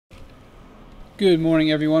Good morning,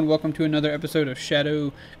 everyone. Welcome to another episode of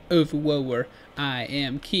Shadow of War. I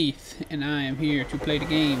am Keith, and I am here to play the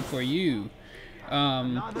game for you.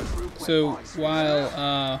 So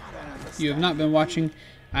while you have not been watching,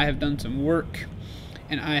 I have done some work,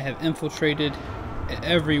 and I have infiltrated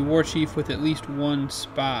every Warchief with at least one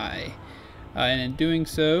spy. And in doing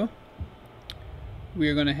so, we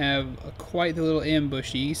are going to have quite the little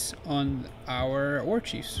ambushes on our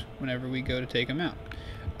Warchiefs whenever we go to take them out.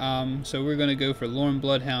 So we're going to go for Lorne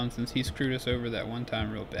Bloodhound since he screwed us over that one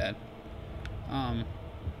time real bad.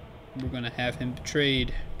 We're going to have him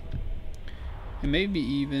betrayed. And maybe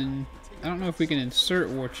even, I don't know if we can insert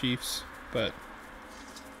Warchiefs, but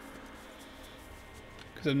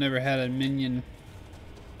because I've never had a minion.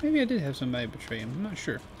 Maybe I did have somebody betray him, I'm not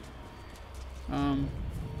sure.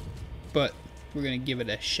 But we're going to give it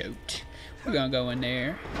a shot. We're going to go in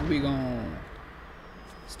there and we're going to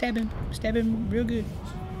stab him real good.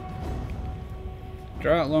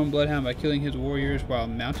 Draw out Lorne Bloodhound by killing his warriors while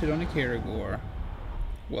mounted on a Seregost.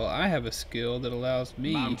 Well, I have a skill that allows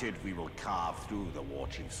me... Mounted, we will carve through the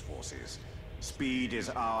Warchiefs' forces. Speed is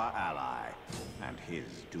our ally, and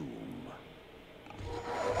his doom.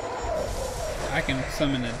 I can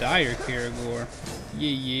summon a dire Seregost.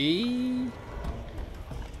 Yay!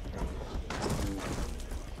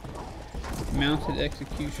 Mounted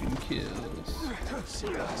execution kills.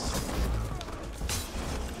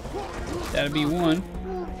 That'll be one.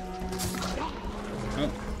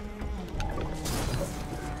 Oh.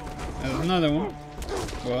 There's another one.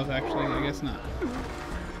 Well, it's actually, I guess not.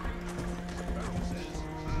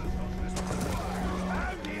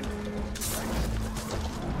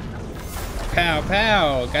 Pow,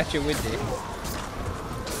 pow! Gotcha with it.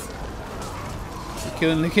 We're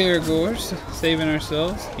killing the Seregost, saving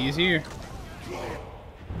ourselves. He's here.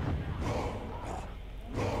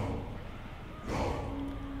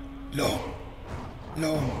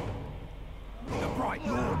 No. The Bright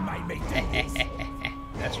Lord made me do this.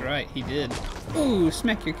 That's right, he did. Ooh,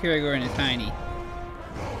 smack your Seregost in his tiny.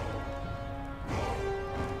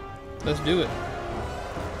 Let's do it.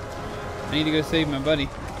 I need to go save my buddy.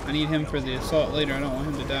 I need him for the assault later. I don't want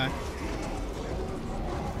him to die.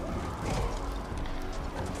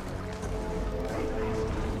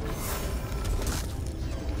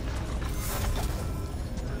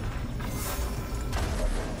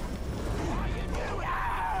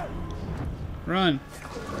 Run.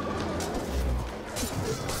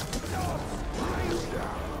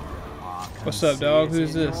 What's up, dog?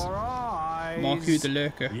 Who's this? Malku the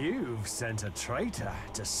Lurker. You've sent a traitor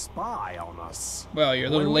to spy on us. Well, you're a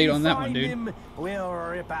little late on that one, dude. Him, we'll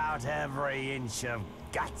rip out every inch of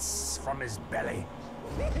guts from his belly.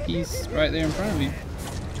 He's right there in front of me.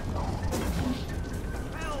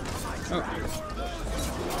 Oh.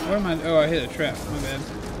 Where am I? Oh, I hit a trap. My bad.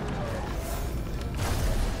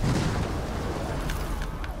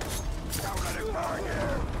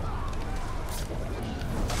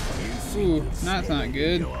 Ooh, that's not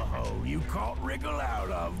good. You can't wriggle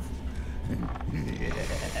out of.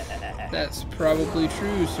 That's probably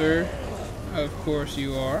true, sir. Of course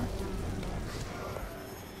you are.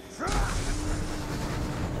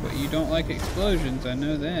 But you don't like explosions, I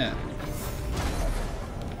know that.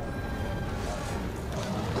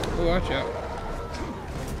 Oh, watch out.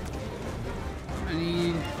 I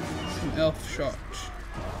need some elf shots.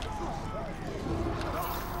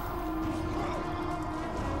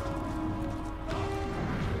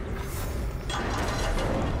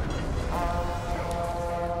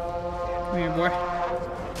 Come here, boy.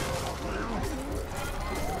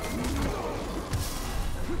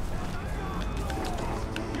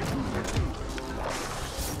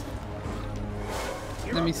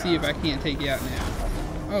 Let me see if I can't take you out now.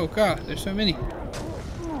 Oh god, there's so many.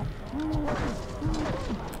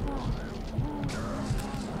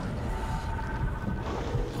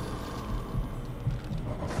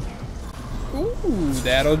 Ooh,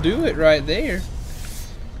 that'll do it right there.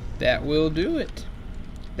 That will do it.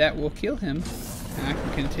 That will kill him, and I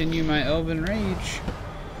can continue my elven rage.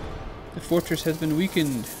 The fortress has been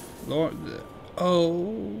weakened. Lord,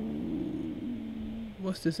 oh,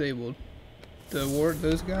 what's disabled? The ward,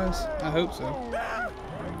 those guys? I hope so.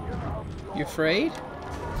 You afraid?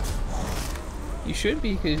 You should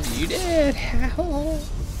be, because you did.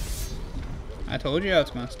 I told you I was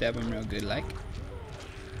gonna stab him real good, like,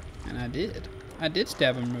 and I did. I did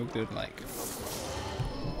stab him real good, like,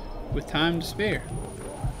 with time to spare.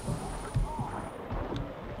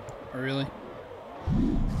 Really?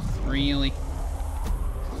 Really?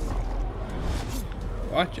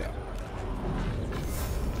 Watch out.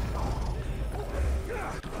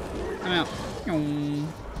 I'm out.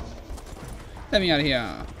 Let me out of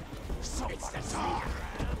here.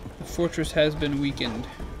 The fortress has been weakened.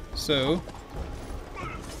 So,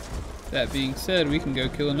 that being said, we can go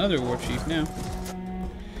kill another warchief now.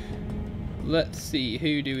 Let's see,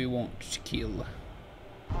 who do we want to kill?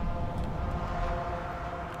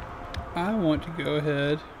 I want to go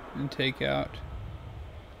ahead and take out...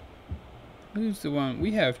 Who's the one?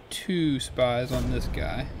 We have 2 spies on this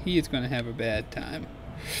guy. He is going to have a bad time.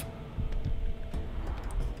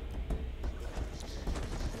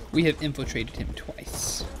 We have infiltrated him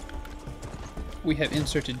twice. We have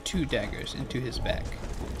inserted 2 daggers into his back.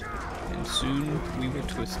 And soon we will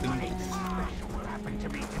twist them both.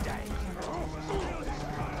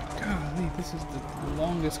 Golly, this is the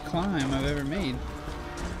longest climb I've ever made.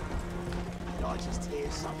 I just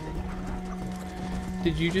hear something.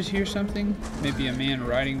 Did you just hear something? Maybe a man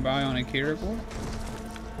riding by on a Seregost?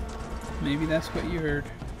 Maybe that's what you heard.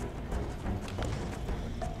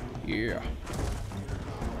 Yeah.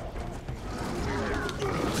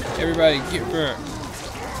 Everybody get back.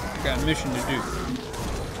 I got a mission to do.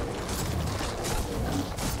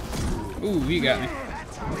 Ooh, he got me.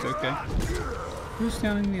 That's okay. Who's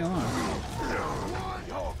sounding the alarm?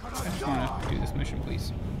 I just want to do this mission,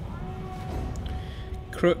 please.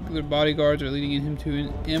 Crook, the bodyguards are leading him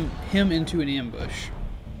into an ambush.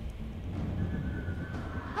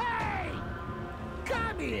 Hey!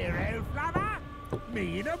 Come here, elf lover!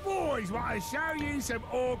 Me and the boys want to show you some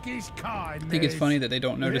orcish kindness. I think it's funny that they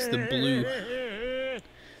don't notice the blue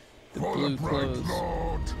clothes.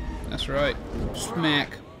 That's right.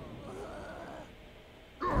 Smack.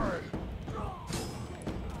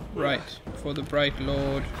 Right, for the Bright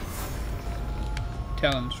Lord.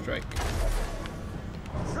 Talon strike.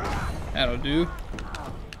 That'll do.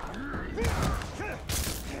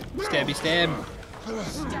 Stabby stab.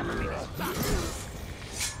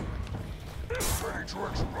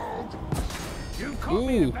 You caught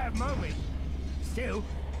me in a bad moment. Still,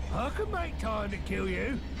 I could make time to kill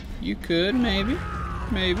you. You could, maybe.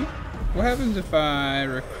 Maybe. What happens if I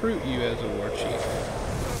recruit you as a warchief?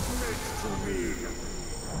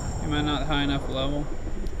 Am I not high enough level?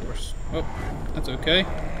 Of course. Oh, that's okay.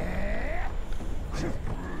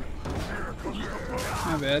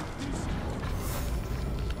 My bad.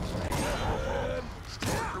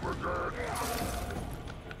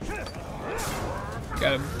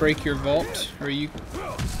 Gotta break your vault, or you...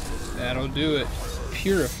 That'll do it.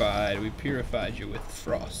 Purified. We purified you with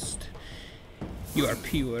frost. You are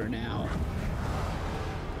pure now.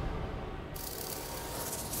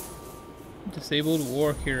 Disabled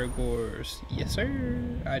war Seregosts. Yes, sir.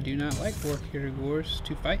 I do not like war Seregosts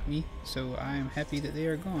to fight me, so I am happy that they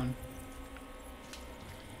are gone.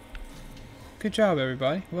 Good job,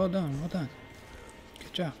 everybody. Well done, well done.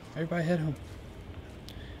 Good job. Everybody head home.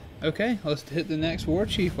 Okay, let's hit the next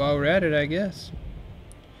warchief while we're at it, I guess.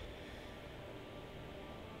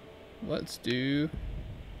 Let's do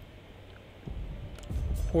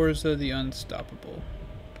Horza the Unstoppable.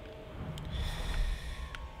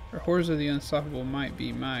 Or Horza the Unstoppable might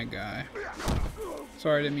be my guy.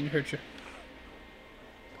 Sorry, I didn't mean to hurt you.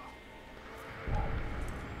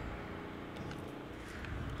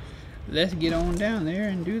 Let's get on down there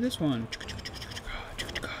and do this one.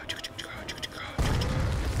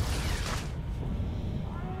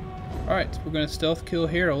 Alright, so we're going to stealth kill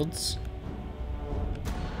heralds.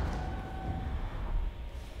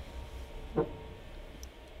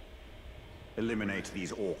 Eliminate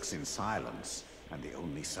these orcs in silence, and the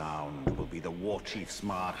only sound will be the Warchief's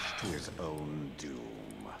march to his own doom.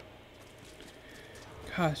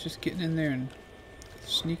 God, it's just getting in there and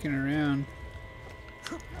sneaking around.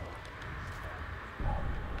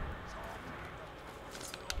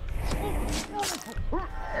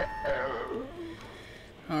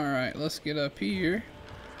 Alright, let's get up here.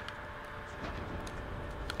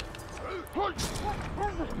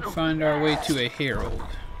 And find our way to a herald.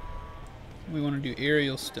 We want to do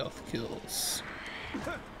aerial stealth kills.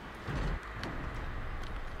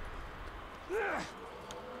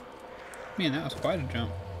 Man, that was quite a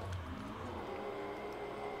jump.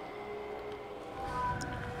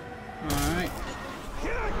 Alright.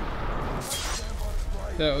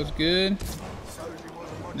 That was good.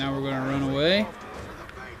 Now we're going to run away.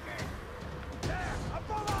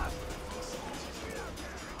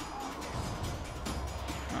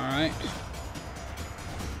 Alright.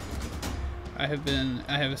 I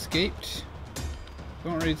have escaped.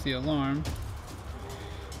 Don't raise the alarm.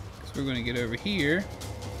 So we're going to get over here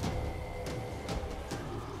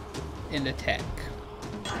and attack.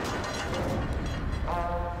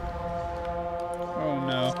 Oh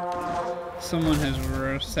no. Someone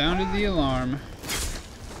has sounded the alarm.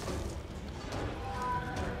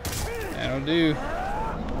 That'll do.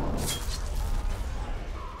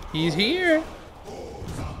 He's here.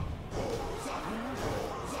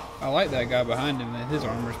 I like that guy behind him. His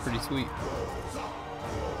armor's pretty sweet.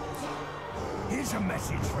 Here's a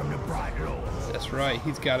message from the Bright Lord. That's right.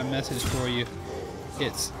 He's got a message for you.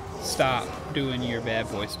 It's stop doing your bad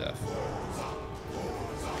boy stuff.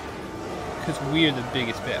 Because we're the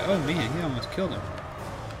biggest bad. Oh man, he almost killed him.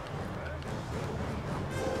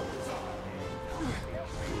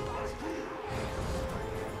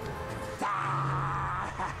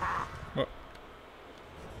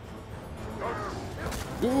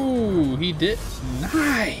 Ooh, he did.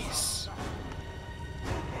 Nice.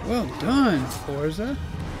 Well done, Forza.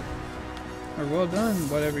 Or well done,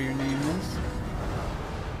 whatever your name is.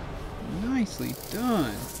 Nicely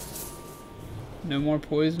done. No more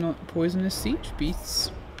poisonous siege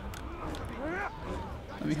beasts.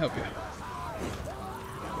 Let me help you.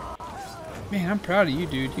 Man, I'm proud of you,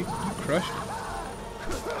 dude. You crushed it.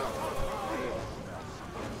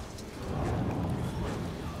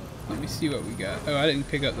 Let me see what we got. Oh, I didn't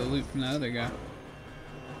pick up the loot from the other guy.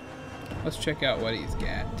 Let's check out what he's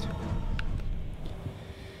got.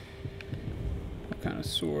 What kind of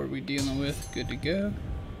sword we dealing with? Good to go.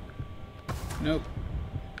 Nope.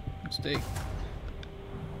 Mistake.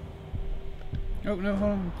 Oh, no,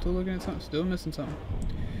 hold on. Still looking at something. Still missing something.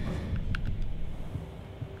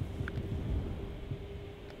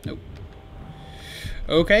 Nope.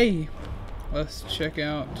 Okay. Let's check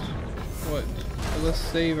out what... Let's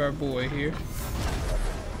save our boy here.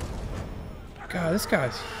 God, this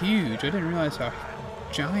guy's huge. I didn't realize how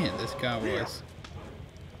giant this guy was.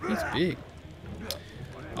 He's big.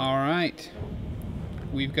 Alright.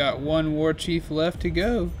 We've got one war chief left to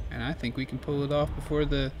go, and I think we can pull it off before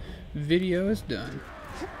the video is done.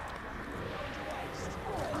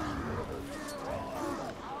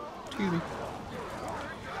 Excuse me.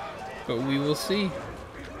 But we will see.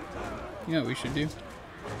 You know what we should do?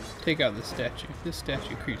 Take out this statue. This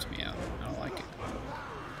statue creeps me out. I don't like it.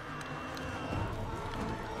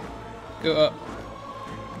 Go up.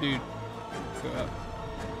 Dude. Go up.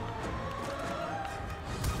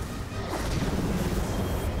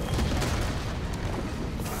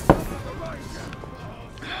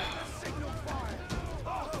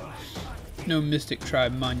 No Mystic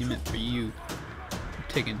Tribe monument for you. I'm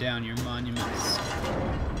taking down your monuments.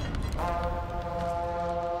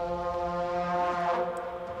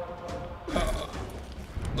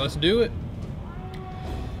 Let's do it.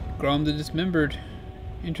 Grom the Dismembered.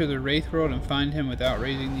 Enter the Wraith world and find him without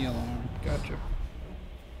raising the alarm. Gotcha.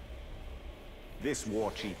 This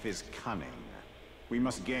war chief is cunning. We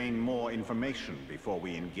must gain more information before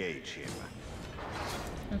we engage him.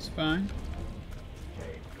 That's fine.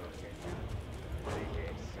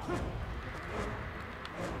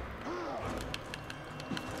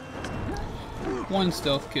 One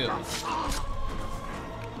stealth kill.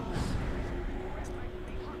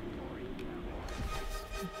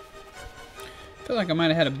 I feel like I might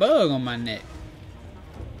have had a bug on my neck.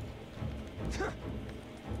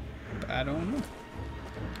 But I don't know.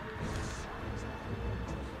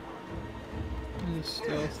 There's a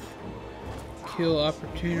stealth kill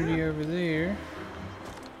opportunity over there.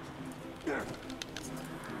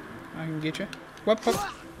 I can get you. Whoop whoop.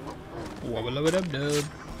 Wubba dub dub.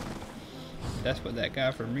 That's what that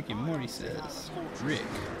guy from Rick and Morty says. Rick.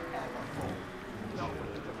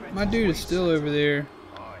 My dude is still over there.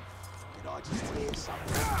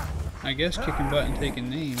 I guess kicking butt and taking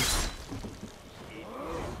names.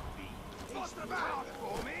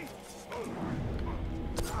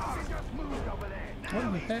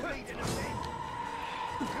 What the heck?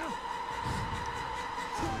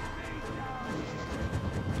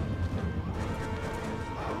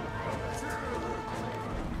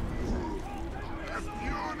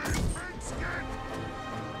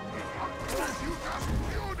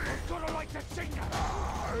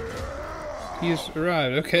 He's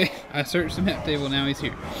arrived. Okay. I searched the map table. Now he's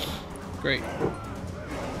here. Great.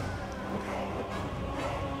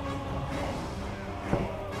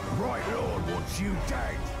 Bright Lord wants you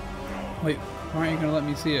dead. Wait. Why aren't you gonna let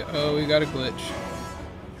me see it? Oh, we got a glitch.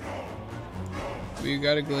 We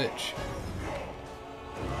got a glitch.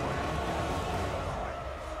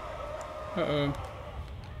 Uh-oh.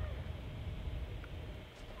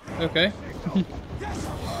 Okay.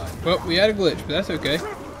 Well, we had a glitch, but that's okay.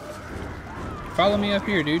 Follow me up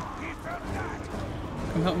here, dude.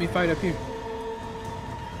 Come help me fight up here.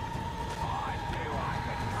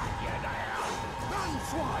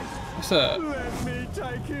 What's up? Let me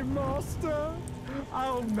take him, master.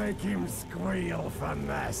 I'll make him squeal for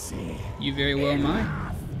mercy. You very well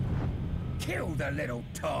might. Kill the little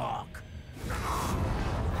talk.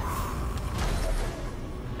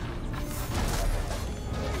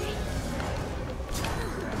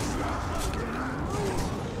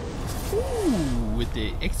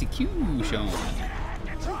 the execution.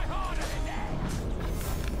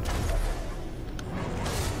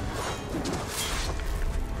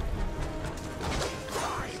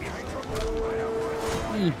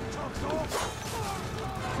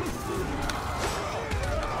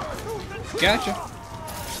 Gotcha.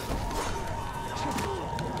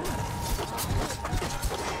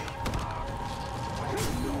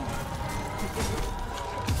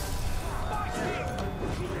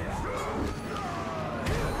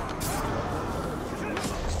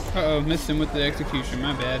 Uh-oh, missed him with the execution,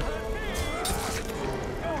 my bad.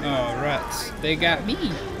 Oh, rats. They got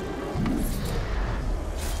me.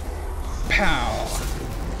 Pow.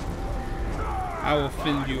 I will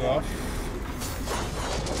fend you off.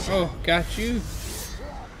 Oh, got you.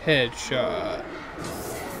 Headshot.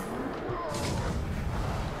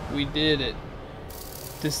 We did it.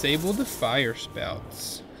 Disable the fire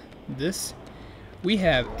spouts. This, we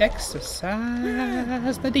have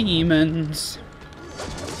exorcised the demons.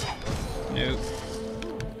 Nope.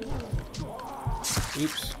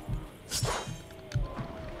 Oops.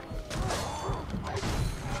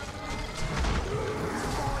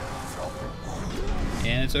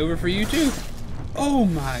 And it's over for you too. Oh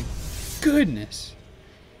my goodness.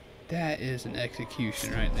 That is an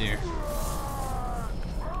execution right there.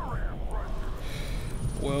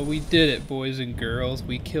 Well, we did it, boys and girls.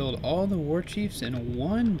 We killed all the Warchiefs in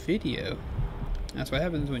one video. That's what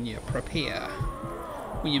happens when you prepare.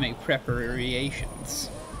 When you make preparations.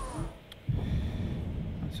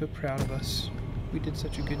 I'm so proud of us. We did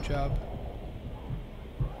such a good job.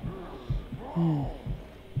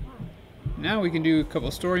 Now we can do a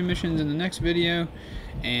couple story missions in the next video,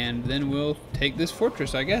 and then we'll take this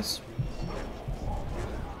fortress, I guess.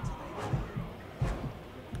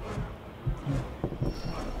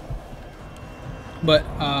 But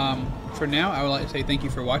for now, I would like to say thank you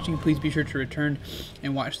for watching. Please be sure to return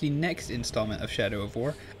and watch the next installment of Shadow of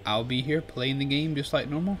War. I'll be here playing the game just like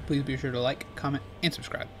normal. Please be sure to like, comment, and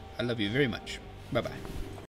subscribe. I love you very much. Bye-bye.